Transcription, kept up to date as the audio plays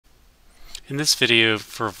In this video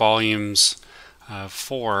for volumes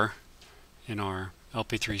 4 in our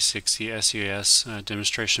LP360 SUS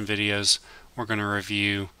demonstration videos, we're going to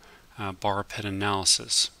review bar pit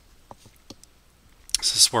analysis.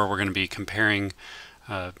 This is where we're going to be comparing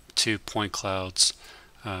two point clouds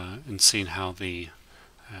and seeing how the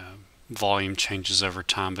volume changes over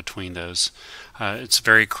time between those. It's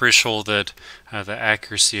very crucial that the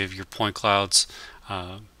accuracy of your point clouds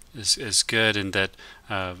is good, and that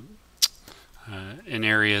in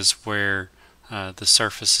areas where the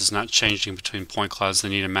surface is not changing between point clouds, they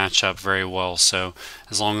need to match up very well. So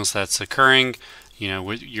as long as that's occurring, you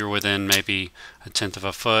know, you're within maybe 1/10 of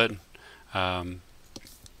a foot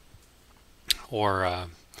or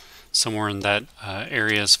somewhere in that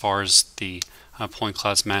area as far as the point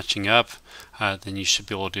clouds matching up, then you should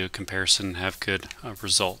be able to do a comparison and have good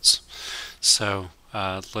results. So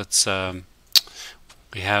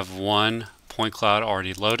we have one point cloud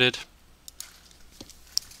already loaded.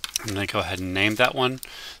 I'm going to go ahead and name that one.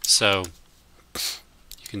 So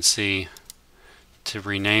you can see, to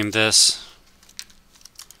rename this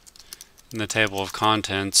in the table of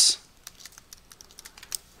contents,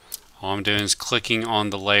 all I'm doing is clicking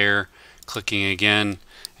on the layer, clicking again,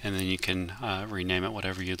 and then you can rename it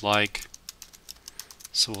whatever you'd like.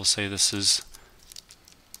 So we'll say this is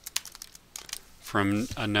from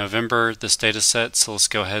November, this data set. So let's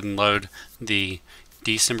go ahead and load the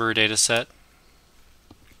December data set.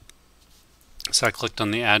 So I clicked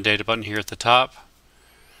on the Add Data button here at the top.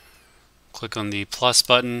 Click on the plus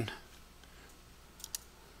button.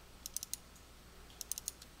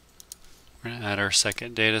 We're going to add our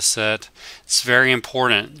second data set. It's very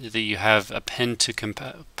important that you have append to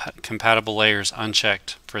compatible layers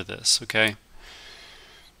unchecked for this, okay?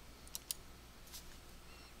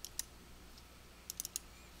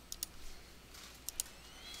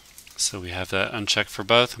 So we have that unchecked for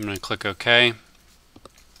both. I'm going to click OK.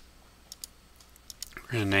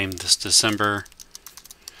 We're going to name this December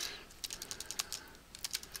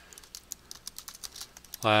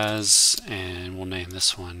LAS, and we'll name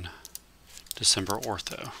this one December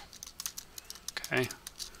Ortho. Okay.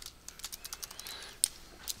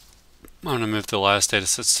 I'm going to move the LAS data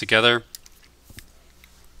sets together.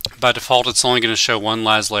 By default, it's only going to show one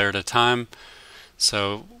LAS layer at a time.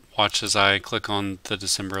 So watch as I click on the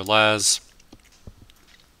December LAS.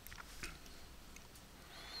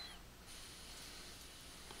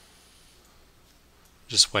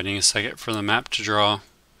 Just waiting a second for the map to draw.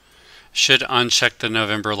 Should uncheck the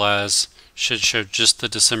November LAS. Should show just the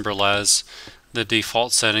December LAS. The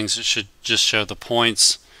default settings, it should just show the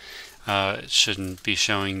points. It shouldn't be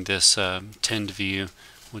showing this tend view.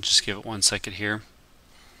 We'll just give it 1 second here.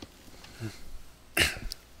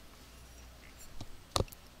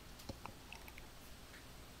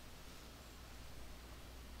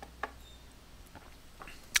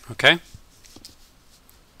 Okay.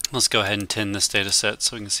 Let's go ahead and tend this data set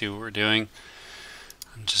so we can see what we're doing.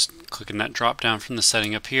 I'm just clicking that drop down from the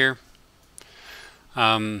setting up here.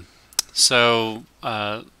 Let's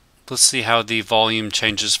see how the volume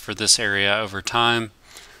changes for this area over time.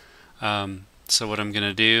 So what I'm going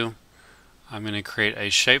to do, I'm going to create a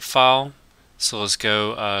shapefile. So let's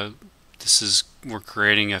go, we're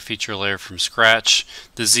creating a feature layer from scratch.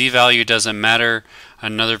 The Z value doesn't matter.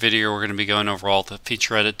 Another video we're going to be going over all the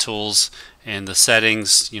feature edit tools and the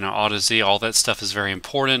settings, you know, auto Z, all that stuff is very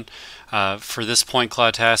important. For this point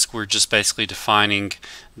cloud task, we're just basically defining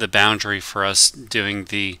the boundary for us doing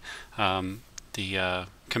the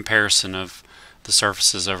comparison of the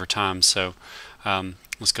surfaces over time. So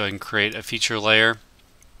let's go ahead and create a feature layer.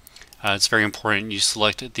 It's very important you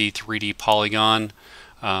select the 3D polygon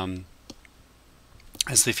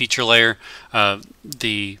as the feature layer.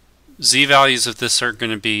 The Z values of this are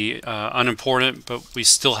going to be unimportant, but we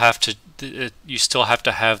still have to. You still have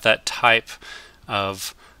to have that type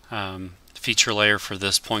of feature layer for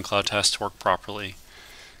this point cloud task to work properly,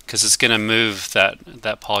 because it's going to move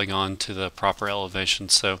that polygon to the proper elevation.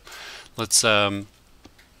 So let's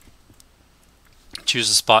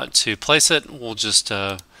choose a spot to place it. We'll just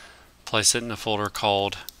place it in a folder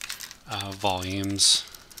called volumes,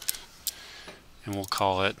 and we'll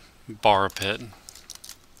call it bar pit.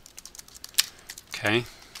 Okay.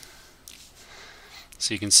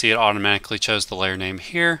 So you can see it automatically chose the layer name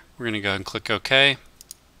here. We're going to go ahead and click OK.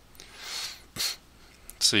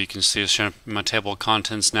 So you can see it's showing up in my table of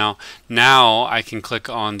contents now. Now I can click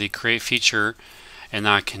on the create feature, and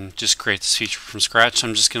I can just create this feature from scratch.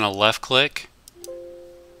 I'm just going to left click.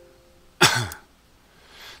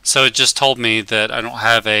 So it just told me that I don't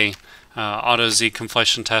have a auto Z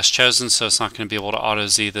conflation task chosen, so it's not going to be able to auto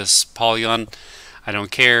Z this polygon. I don't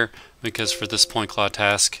care, because for this point cloud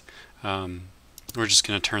task, we're just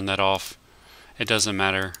going to turn that off. It doesn't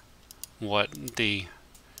matter what the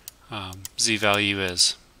Z value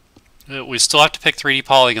is. We still have to pick 3D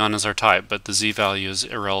polygon as our type, but the Z value is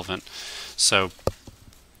irrelevant. So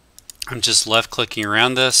I'm just left clicking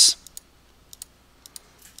around this,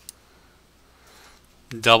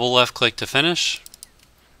 double left click to finish.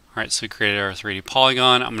 Alright, so we created our 3D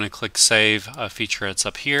polygon. I'm going to click Save Featurettes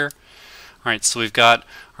up here. Alright, so we've got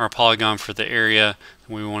our polygon for the area.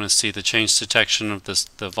 We want to see the change detection of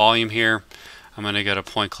the volume here. I'm going to go to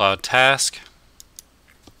Point Cloud Task.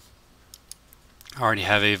 I already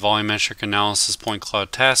have a Volumetric Analysis Point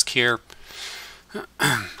Cloud Task here.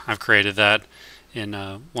 I've created that in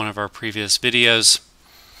one of our previous videos.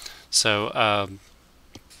 So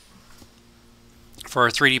for our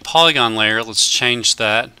 3D polygon layer, let's change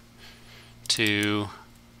that to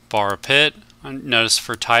bar pit. Notice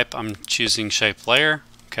for type I'm choosing shape layer.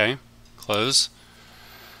 Okay, close.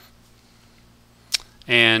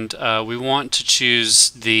 And we want to choose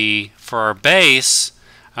for our base,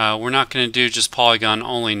 we're not going to do just polygon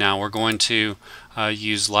only now. We're going to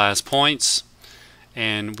use las points,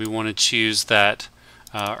 and we want to choose that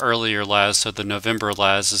earlier las, so the November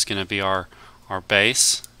las is going to be our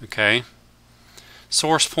base. Okay.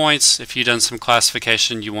 Source points, if you've done some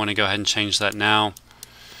classification, you want to go ahead and change that now.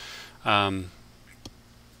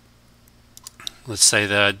 Let's say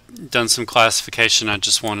that I've done some classification, I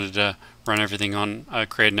just wanted to run everything on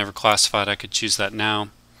create never classified. I could choose that now.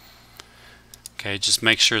 Okay, just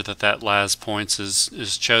make sure that las points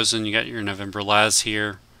is chosen. You got your November las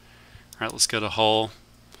here. Alright, let's go to whole.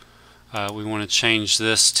 We want to change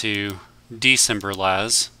this to December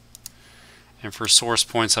las. And for source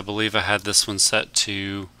points, I believe I had this one set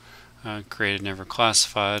to created never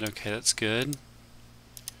classified. Okay, that's good.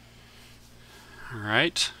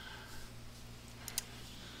 Alright.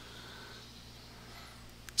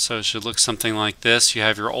 So it should look something like this. You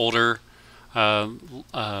have your older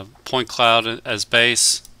point cloud as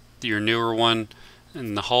base, your newer one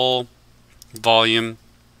in the whole volume.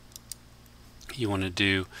 You want to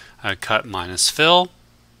do cut minus fill.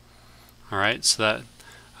 Alright, so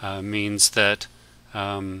that means that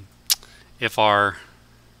if our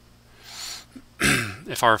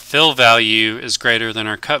fill value is greater than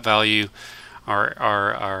our cut value,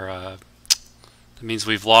 that means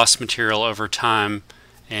we've lost material over time,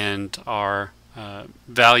 and our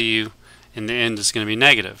value in the end is going to be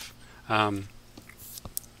negative. And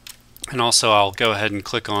also I'll go ahead and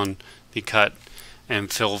click on the cut and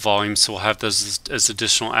fill volume, so we'll have those as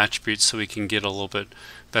additional attributes so we can get a little bit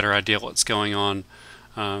better idea what's going on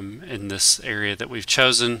in this area that we've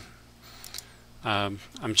chosen. I'm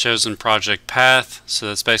chosen project path, so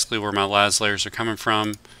that's basically where my las layers are coming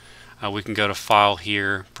from. We can go to file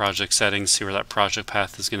here, project settings, see where that project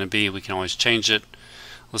path is going to be. We can always change it.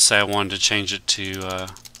 Let's say I wanted to change it to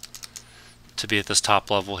be at this top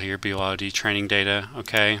level here, BYOD training data.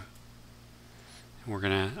 Okay, we're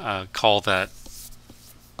going to call that,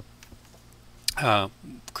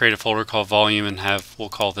 create a folder called volume, and we'll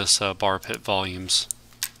call this bar pit volumes.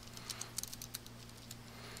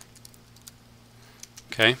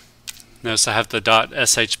 Okay, notice I have the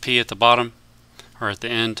 .shp at the bottom or at the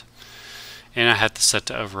end, and I have to set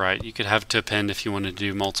to overwrite. You could have it to append if you want to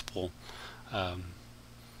do multiple,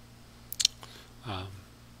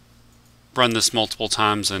 run this multiple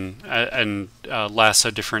times and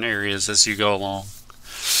lasso different areas as you go along.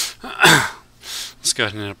 Let's go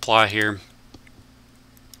ahead and apply here.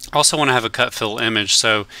 I also want to have a cut fill image,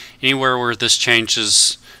 so anywhere where this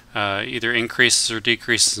changes, either increases or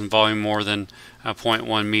decreases in volume more than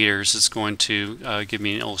 0.1 meters, it's going to give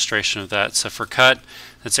me an illustration of that. So for cut,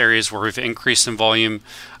 that's areas where we've increased in volume.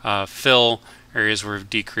 Fill, areas where we've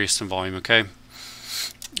decreased in volume. Okay,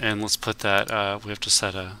 and let's put that, we have to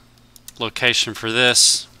set a location for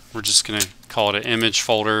this. We're just going to call it an image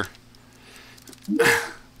folder,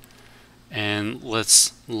 and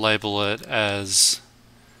let's label it as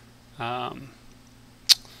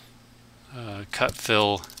cut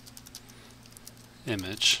fill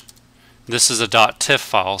image. This is a .tiff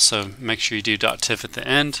file, so make sure you do .tiff at the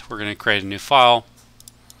end. We're going to create a new file.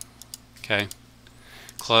 Okay,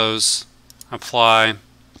 close, apply.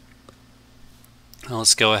 Now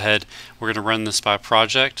let's go ahead. We're going to run this by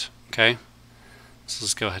project. Okay, so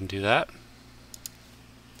let's go ahead and do that.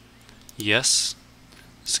 Yes,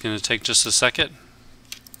 it's going to take just a second.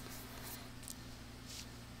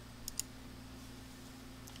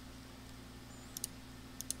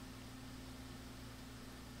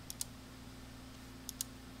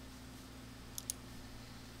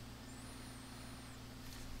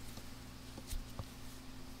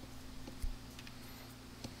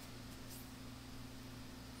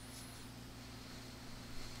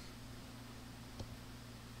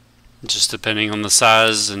 just depending on the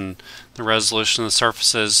size and the resolution of the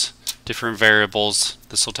surfaces, different variables.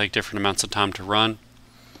 This will take different amounts of time to run.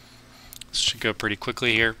 This should go pretty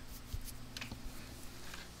quickly here.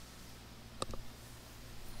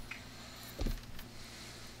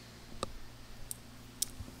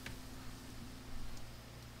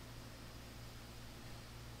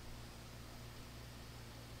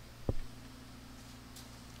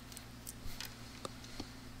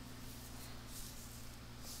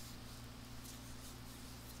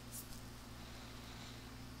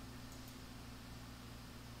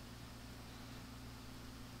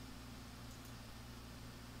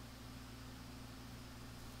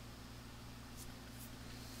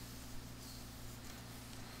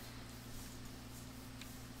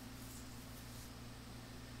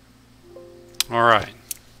 Alright,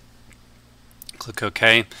 click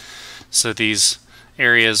OK. So these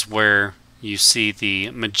areas where you see the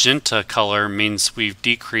magenta color means we've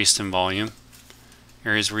decreased in volume.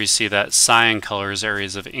 Areas where you see that cyan color is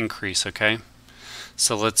areas of increase, okay?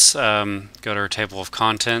 So let's go to our table of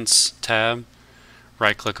contents tab,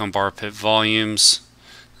 right click on bar pit volumes.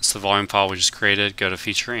 It's the volume file we just created. Go to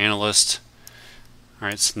feature analyst.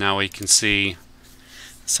 Alright, so now we can see,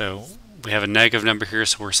 so we have a negative number here,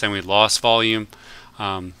 so we're saying we lost volume.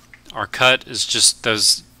 Our cut is just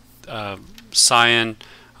those cyan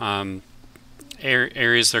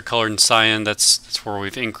areas that are colored in cyan. That's where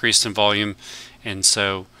we've increased in volume, and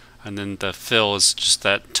then the fill is just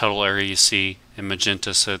that total area you see in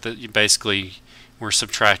magenta. So that you basically we're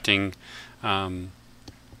subtracting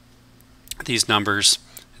these numbers,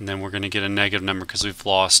 and then we're going to get a negative number because we've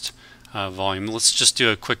lost volume. Let's just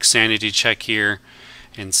do a quick sanity check here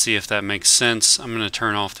and see if that makes sense. I'm going to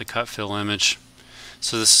turn off the cut fill image.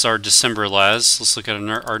 So this is our December las. Let's look at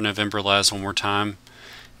our November las one more time.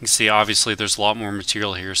 You can see obviously there's a lot more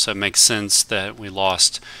material here, so it makes sense that we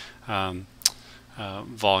lost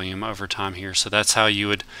volume over time here. So that's how you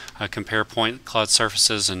would compare point cloud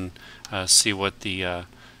surfaces and see what the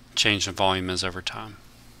change in volume is over time.